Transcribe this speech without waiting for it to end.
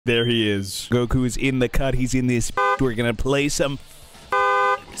There he is. Goku is in the cut. He's in this. We're gonna play some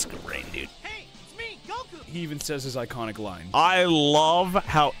Risk of Rain, dude. Hey, it's me, Goku. He even says his iconic line. I love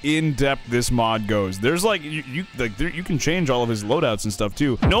how in-depth this mod goes. There's like you can change all of his loadouts and stuff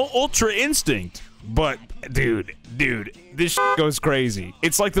too. No Ultra Instinct, but dude, this goes crazy.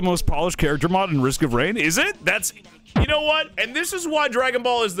 It's like the most polished character mod in Risk of Rain, is it? That's, you know what? And this is why Dragon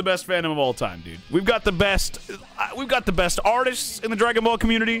Ball is the best fandom of all time, dude. We've got the best artists in the Dragon Ball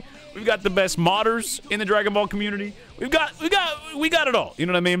community. We've got the best modders in the Dragon Ball community. We got it all. You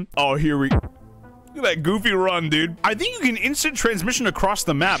know what I mean? Oh, here we look at that goofy run, dude. I think you can instant transmission across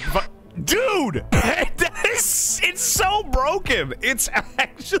the map. Dude, it's so broken. It's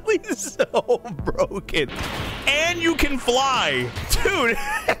actually so broken. And you can fly. Dude,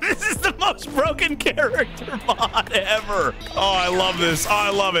 this is the most broken character mod ever. Oh, I love this. Oh,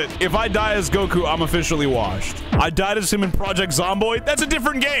 I love it. If I die as Goku, I'm officially washed. I died as him in Project Zomboid. That's a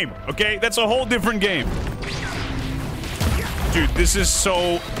different game, okay? That's a whole different game. Dude, this is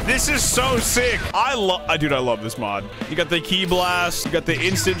so sick. I love this mod. You got the Ki Blast, you got the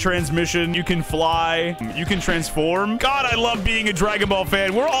instant transmission, you can fly, you can transform. God, I love being a Dragon Ball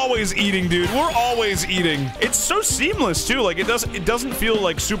fan. We're always eating, dude. We're always eating. It's so seamless too. Like it doesn't feel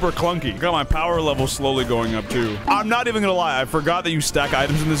like super clunky. Got my power level slowly going up too. I'm not even gonna lie, I forgot that you stack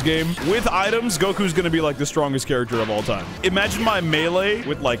items in this game. With items, Goku's gonna be like the strongest character of all time. Imagine my melee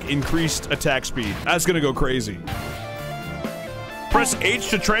with like increased attack speed. That's gonna go crazy. Press H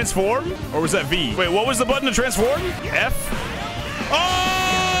to transform? Or was that V? Wait, what was the button to transform? F?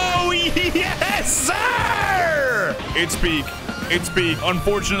 Oh, yes, sir! It's peak. It's peak.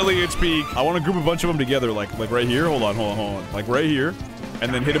 Unfortunately, it's peak. I want to group a bunch of them together, like right here. Hold on. Like right here.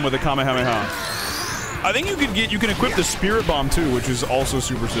 And then hit him with a Kamehameha. I think you can equip the Spirit Bomb too, which is also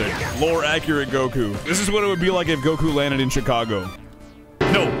super sick. Lore accurate Goku. This is what it would be like if Goku landed in Chicago.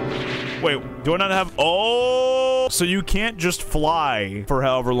 No. Wait, do I not have... Oh, so you can't just fly for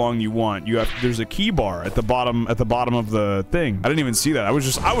however long you want. You have... There's a key bar at the bottom of the thing. I didn't even see that. I was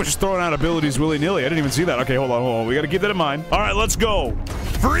just throwing out abilities willy-nilly. I didn't even see that. Okay, hold on. We gotta keep that in mind. All right, let's go.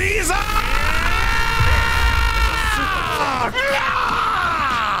 Frieza!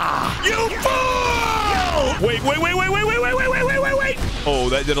 You fool! Wait. Oh,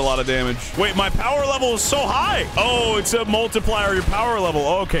 that did a lot of damage. Wait, my power level is so high. Oh, it's a multiplier of your power level.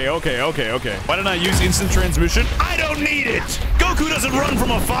 Okay. Why didn't I use instant transmission? I don't need it. Goku doesn't run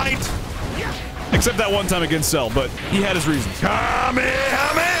from a fight. Except that one time against Cell, but he had his reasons. Kamehameha!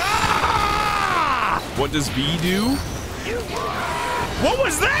 What does V do? What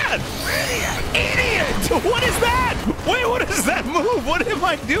was that? Idiot! What is that? Wait, what is that move? What am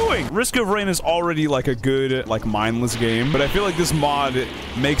I doing? Risk of Rain is already like a good, like mindless game, but I feel like this mod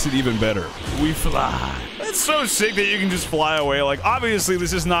makes it even better. We fly. It's so sick that you can just fly away. Like, obviously,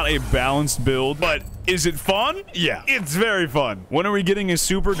 this is not a balanced build, but is it fun? Yeah, it's very fun. When are we getting a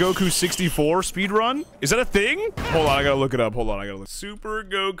Super Goku 64 speedrun? Is that a thing? Hold on, I gotta look it up. Super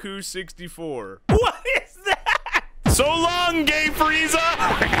Goku 64. What is that? So long, gay Frieza!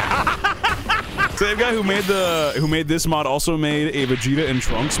 Same guy who made this mod also made a Vegeta and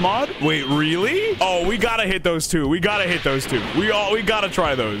Trunks mod. Wait, really? Oh, we gotta hit those two. We gotta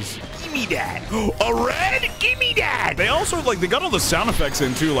try those. Give me that. A red? Give me that. They also they got all the sound effects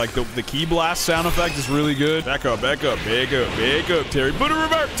in too. Like the Ki Blast sound effect is really good. Back up, Terry. Put a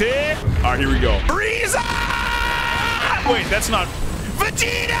revert, All right, here we go. Frieza! Wait, that's not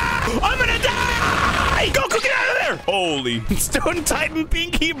Vegeta! I'm gonna die! Goku, get out of there! Holy. Stone Titan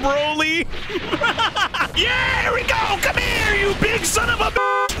Pinky Broly. Yeah, here we go! Come here, you big son of a bitch!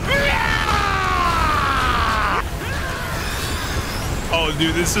 Oh,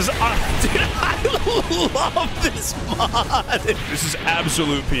 dude, this is... dude, I love this mod. This is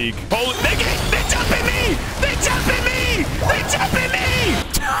absolute peak. Holy... They jump at me! They jump at me!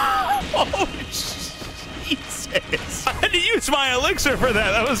 Oh, shit. Jesus. I had to use my elixir for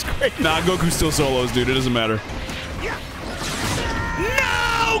that. That was great. Nah, Goku still solos, dude. It doesn't matter.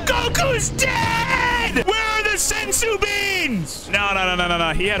 No! Goku's dead! Where are the sensu beans? No.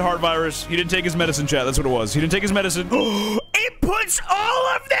 He had heart virus. He didn't take his medicine, chat. That's what it was. He didn't take his medicine. It puts all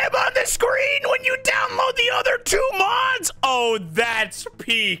of them on the screen when you download the other two mods. Oh, that's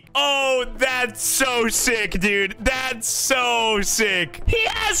peak. Oh, that's so sick, dude. That's so sick. He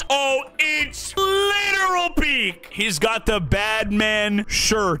has, oh, it's literal peak. He's got the bad man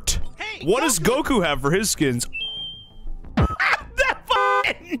shirt. Hey, what does Goku have for his skins? The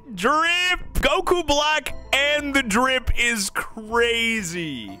fucking drip. Goku Black and the drip is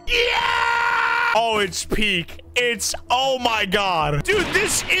crazy. Yeah! Oh, it's peak. It's, oh my god. Dude,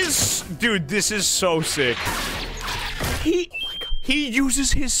 this is so sick. Oh my god. He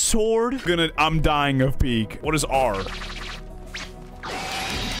uses his sword. I'm dying of peak. What is R?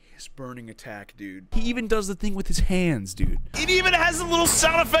 His burning attack, dude. He even does the thing with his hands, dude. It even has a little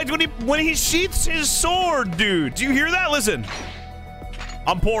sound effect when he sheaths his sword, dude. Do you hear that? Listen.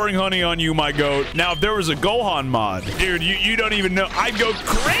 I'm pouring honey on you, my goat. Now, if there was a Gohan mod, dude, you don't even know. I'd go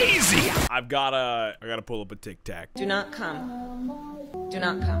crazy. I gotta pull up a tic tac. Do not come. Do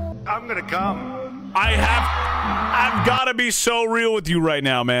not come. I'm gonna come. I've gotta be so real with you right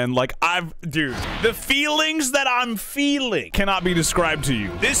now, man. Like, dude, the feelings that I'm feeling cannot be described to you.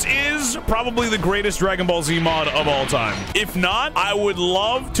 This is probably the greatest Dragon Ball Z mod of all time. If not, I would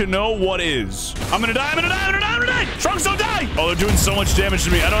love to know what is. I'm gonna die, I'm gonna die, I'm gonna die, I'm gonna die! Trunks, don't die! Oh, they're doing so much damage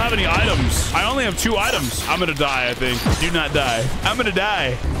to me. I don't have any items. I only have 2 items. I'm gonna die, I think. Do not die. I'm gonna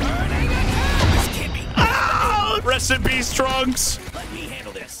die. Oh! Rest in peace, Trunks.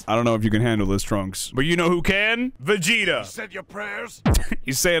 I don't know if you can handle this, Trunks. But you know who can? Vegeta. You said your prayers?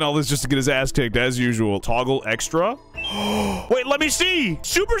 He's saying all this just to get his ass kicked, as usual. Toggle extra? Wait, let me see.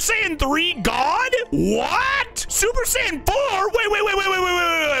 Super Saiyan 3 God? What? Super Saiyan 4?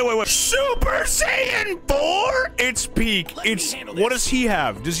 Wait. Super Saiyan 4? It's peak. What does he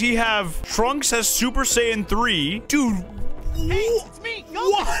have? Does he have... Trunks has Super Saiyan 3. Dude... Hey, it's me.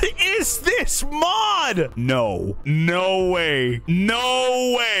 What is this mod? No. No way.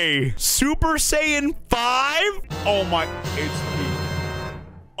 No way. Super Saiyan 5? Oh my. It's peak.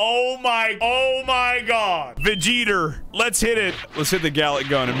 Oh my god. Vegeta. Let's hit it. Let's hit the Gallic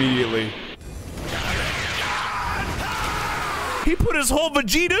gun immediately. He put his whole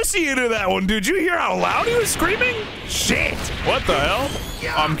Vegeta-C into that one. Did you hear how loud he was screaming? Shit. What the hell?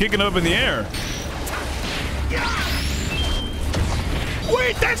 I'm kicking up in the air.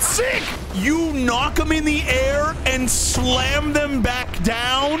 Wait, that's sick! You knock them in the air and slam them back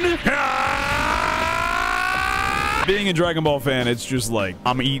down? Being a Dragon Ball fan, it's just like,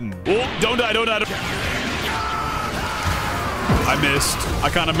 I'm eating. Oh, don't die, don't die. I missed. I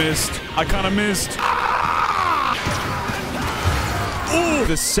kind of missed. Ooh,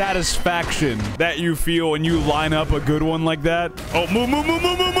 the satisfaction that you feel when you line up a good one like that. Oh, move.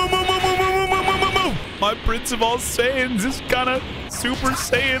 My Prince of All Saiyans is kind of Super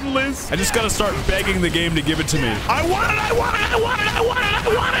Saiyan list. I just gotta start begging the game to give it to me. I want it!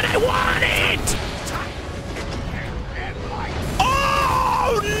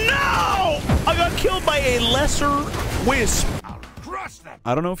 Oh no! I got killed by a lesser wisp.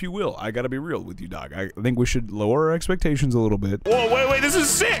 I don't know if you will. I gotta be real with you, dog. I think we should lower our expectations a little bit. Whoa, wait, this is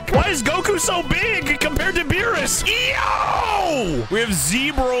sick. Why is Goku so big compared to Beerus? Yo! We have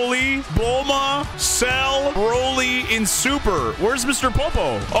Z Broly, Bulma, Cell, Broly in Super. Where's Mr.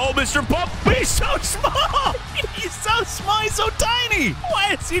 Popo? Oh, Mr. Popo. He's so small. He's so small. He's so tiny.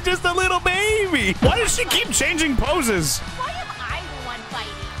 Why is he just a little baby? Why does she keep changing poses? Why am I the one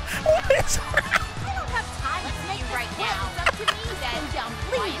fighting? What is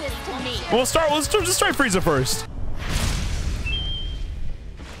Let's just try Frieza first.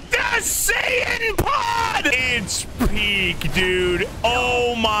 The Saiyan Pod! It's peak, dude.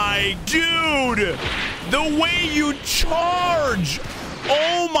 Oh my, dude. The way you charge.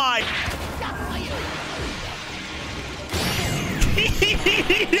 Oh my.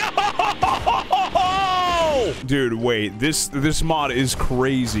 Dude, wait. This mod is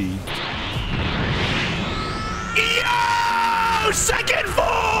crazy. Yo! Second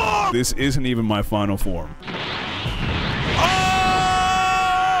form! This isn't even my final form.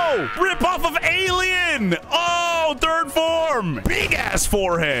 Oh! Rip off of Alien! Oh, third form! Big ass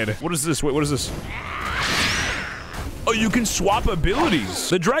forehead! What is this? Wait, what is this? Oh, you can swap abilities.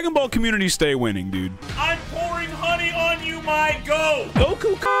 The Dragon Ball community stay winning, dude. I'm pouring honey on you, my goat!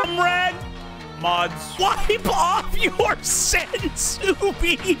 Goku comrade! Mods. Wipe off your sensu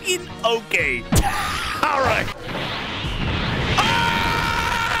bean! Okay. Alright.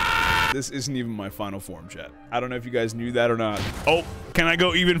 This isn't even my final form, chat. I don't know if you guys knew that or not. Oh, can I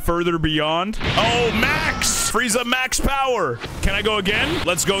go even further beyond? Oh, max! Frieza max power! Can I go again?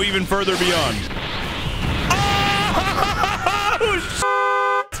 Let's go even further beyond.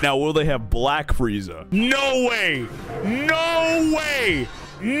 Oh, shit! Now, will they have black Frieza? No way! No way!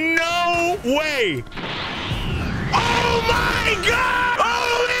 No way! Oh my god!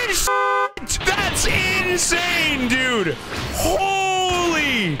 Holy shit! That's insane, dude! Holy!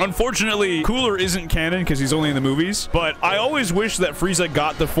 Unfortunately, Cooler isn't canon because he's only in the movies, but I always wish that Frieza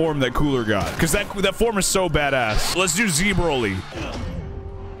got the form that Cooler got, because that form is so badass. Let's do Z Broly.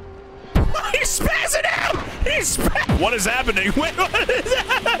 He's spazzing out! What is happening? Wait, what is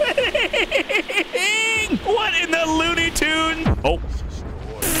happening? What in the Looney Tune? Oh.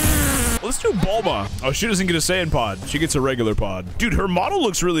 Let's do Bulma. Oh, she doesn't get a Saiyan pod. She gets a regular pod. Dude, her model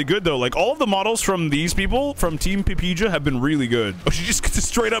looks really good, though. Like, all of the models from these people, from Team Pipija, have been really good. Oh, she just gets a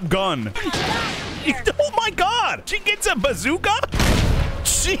straight-up gun. Oh, my God. She gets a bazooka?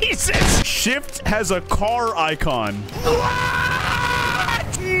 Jesus. Shift has a car icon.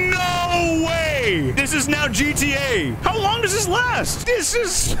 What? No way. This is now GTA. How long does this last? This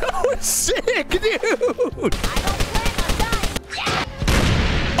is so sick, dude.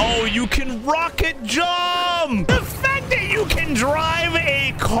 Oh, you can rocket jump! The fact that you can drive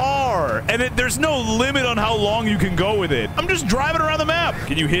a car and there's no limit on how long you can go with it. I'm just driving around the map.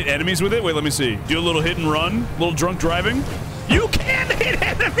 Can you hit enemies with it? Wait, let me see. Do a little hit and run, a little drunk driving. You can hit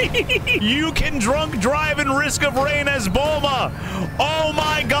enemies! You can drunk drive in Risk of Rain as Bulma. Oh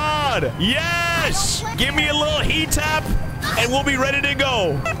my God! Yes! Give me a little heat tap. And we'll be ready to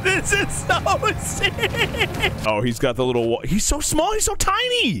go. This is so sick. Oh, he's got the little... He's so small. He's so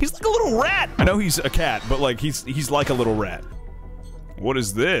tiny. He's like a little rat. I know he's a cat, but like he's like a little rat. What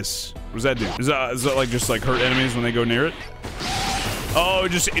is this? What does that do? Is that like just like hurt enemies when they go near it? Oh,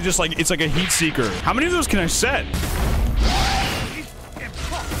 it's like a heat seeker. How many of those can I set?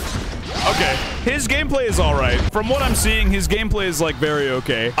 Okay, his gameplay is all right. From what I'm seeing, his gameplay is like very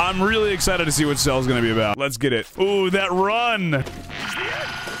okay. I'm really excited to see what Cell's gonna be about. Let's get it. Ooh, that run.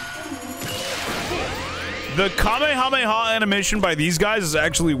 The Kamehameha animation by these guys is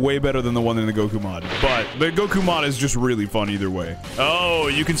actually way better than the one in the Goku mod. But the Goku mod is just really fun either way. Oh,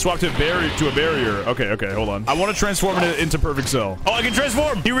 you can swap to a barrier. Okay, hold on. I want to transform it into Perfect Cell. Oh, I can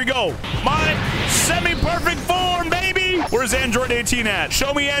transform. Here we go. My semi-perfect form, baby. Where's Android 18 at?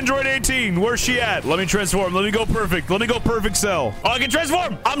 Show me Android 18. Where's she at? Let me transform. Let me go perfect. Let me go Perfect Cell. Oh, I can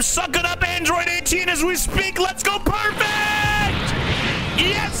transform. I'm sucking up Android 18 as we speak. Let's go perfect.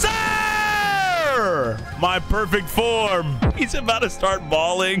 Yes, sir. My perfect form. He's about to start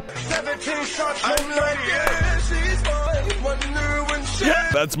bawling. 17 shots.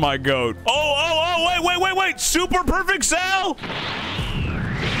 That's my goat. Oh, wait. Super Perfect Cell.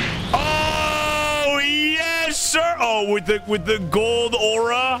 Oh, yes, sir. Oh, with the gold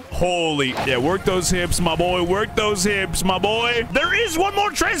aura. Holy. Yeah, work those hips, my boy. Work those hips, my boy. There is one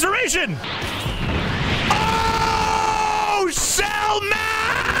more transformation. Oh, Cell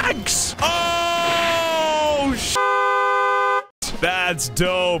Max. Oh, shit. That's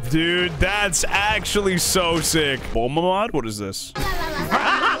dope, dude. That's actually so sick. Bulma mod? What is this?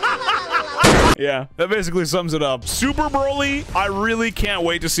 Yeah, that basically sums it up. Super Broly, I really can't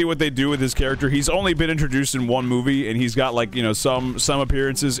wait to see what they do with his character. He's only been introduced in one movie, and he's got, like, you know, some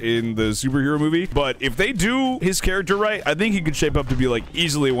appearances in the superhero movie. But if they do his character right, I think he could shape up to be, like,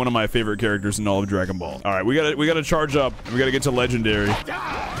 easily one of my favorite characters in all of Dragon Ball. All right, we gotta charge up. We gotta get to Legendary.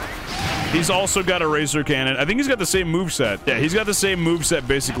 He's also got a Razor Cannon. I think he's got the same moveset. Yeah, he's got the same moveset,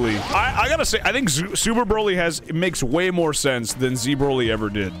 basically. I gotta say, I think Super Broly makes way more sense than Z Broly ever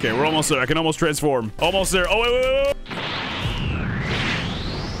did. Okay, we're almost there. I can almost transform. Almost there. Oh, wait.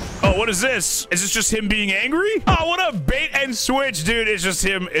 Oh, what is this? Is this just him being angry? Oh, what a bait and switch, dude. It's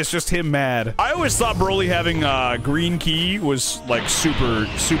just him mad. I always thought Broly having green key was, like, super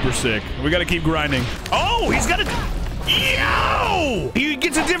sick. We gotta keep grinding. Oh, he's got a... Yo! He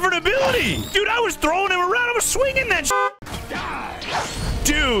gets a different ability! Dude, I was throwing him around. I was swinging that shit.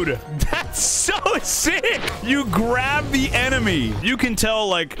 Dude, that's so sick! You grab the enemy. You can tell,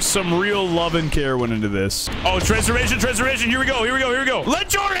 like, some real love and care went into this. Oh, transformation. Here we go.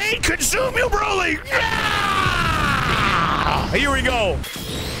 Let your hate consume you, Broly! Yeah! Here we go.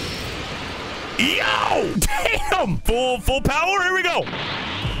 Yo! Damn! Full power. Here we go.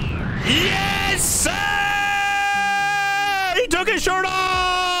 Yes, sir! He took his shirt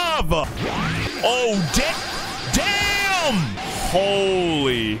off! Oh, damn!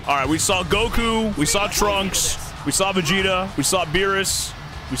 Holy. All right, we saw Goku, we saw Trunks, we saw Vegeta, we saw Beerus,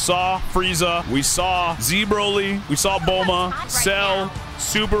 we saw Frieza, we saw Z Broly, we saw Bulma, Cell,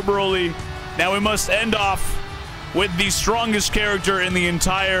 Super Broly. Now we must end off with the strongest character in the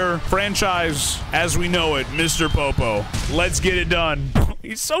entire franchise as we know it, Mr. Popo. Let's get it done.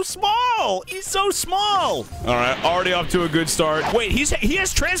 He's so small. He's so small. All right, already off to a good start. Wait, he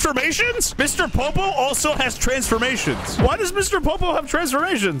has transformations? Mr. Popo also has transformations. Why does Mr. Popo have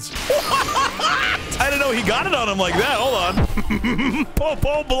transformations? I didn't know he got it on him like that. Hold on.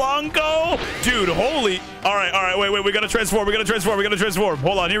 Popo Blanco. Dude, holy. All right, wait. We gotta transform.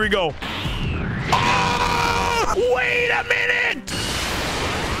 Hold on, here we go. Oh, wait a minute.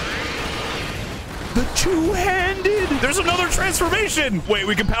 The two-handed. There's another transformation. Wait,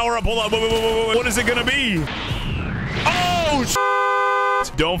 we can power up. Hold on. Wait. What is it gonna be? Oh,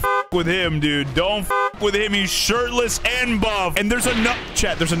 shit. Don't f with him, dude. Don't f with him. He's shirtless and buff. And there's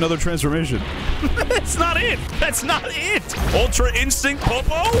chat, there's another transformation. That's not it. That's not it. Ultra Instinct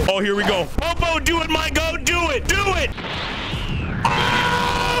Popo. Oh, here we go. Popo, do it, my goat. Do it. Do it.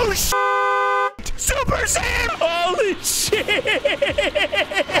 Oh, Super Saiyan. Holy shit.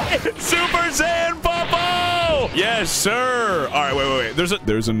 Super Saiyan Popo. Yes, sir. All right, wait.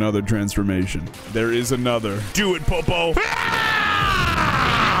 There's another transformation. There is another. Do it, Popo.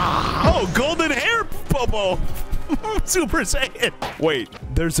 Ah! Oh, golden hair, Popo. Super Saiyan. Wait,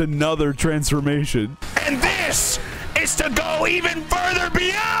 there's another transformation. And this is to go even further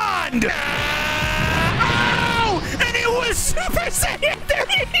beyond. Oh, and it was Super Saiyan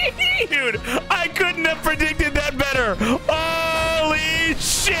 3. Dude, I couldn't have predicted that better. Holy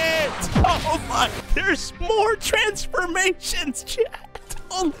shit. Oh my, there's more transformations, chat.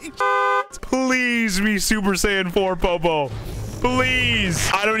 Holy shit. Please be Super Saiyan 4, Popo. Please.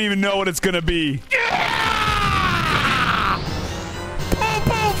 I don't even know what it's gonna be. Yeah!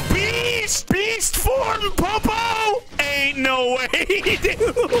 Popo Beast! Beast form, Popo! Ain't no way, dude!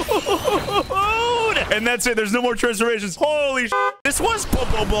 And that's it. There's no more transformations. Holy shit. This was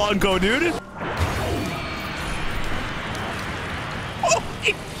Popo Blanco, dude.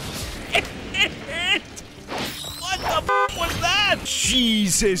 Holy shit. What the f was that?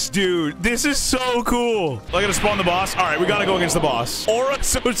 Jesus, dude. This is so cool. I gotta spawn the boss. All right, we gotta go against the boss. Aura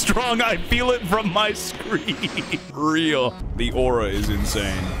so strong, I feel it from my screen. Real. The aura is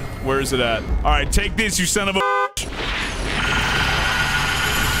insane. Where is it at? All right, take this, you son of a...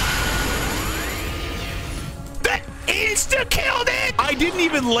 That insta-killed it! I didn't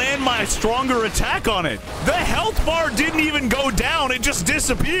even land my stronger attack on it. The health bar didn't even go down. It just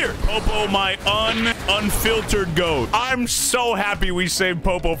disappeared. Popo, my unfiltered goat. I'm so happy we saved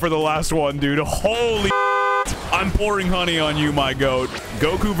Popo for the last one, dude. Holy I'm pouring honey on you, my goat.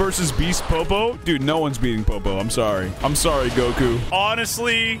 Goku versus Beast Popo? Dude, no one's beating Popo. I'm sorry. I'm sorry, Goku.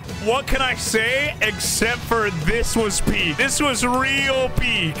 Honestly, what can I say except for this was peak? This was real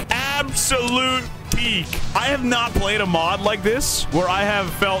peak. Absolute peak. I have not played a mod like this where I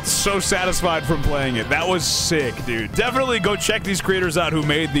have felt so satisfied from playing it. That was sick, dude. Definitely go check these creators out who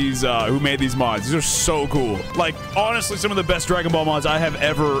made these mods. These are so cool. Like, honestly, some of the best Dragon Ball mods I have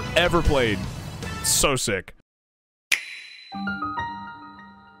ever played. So sick.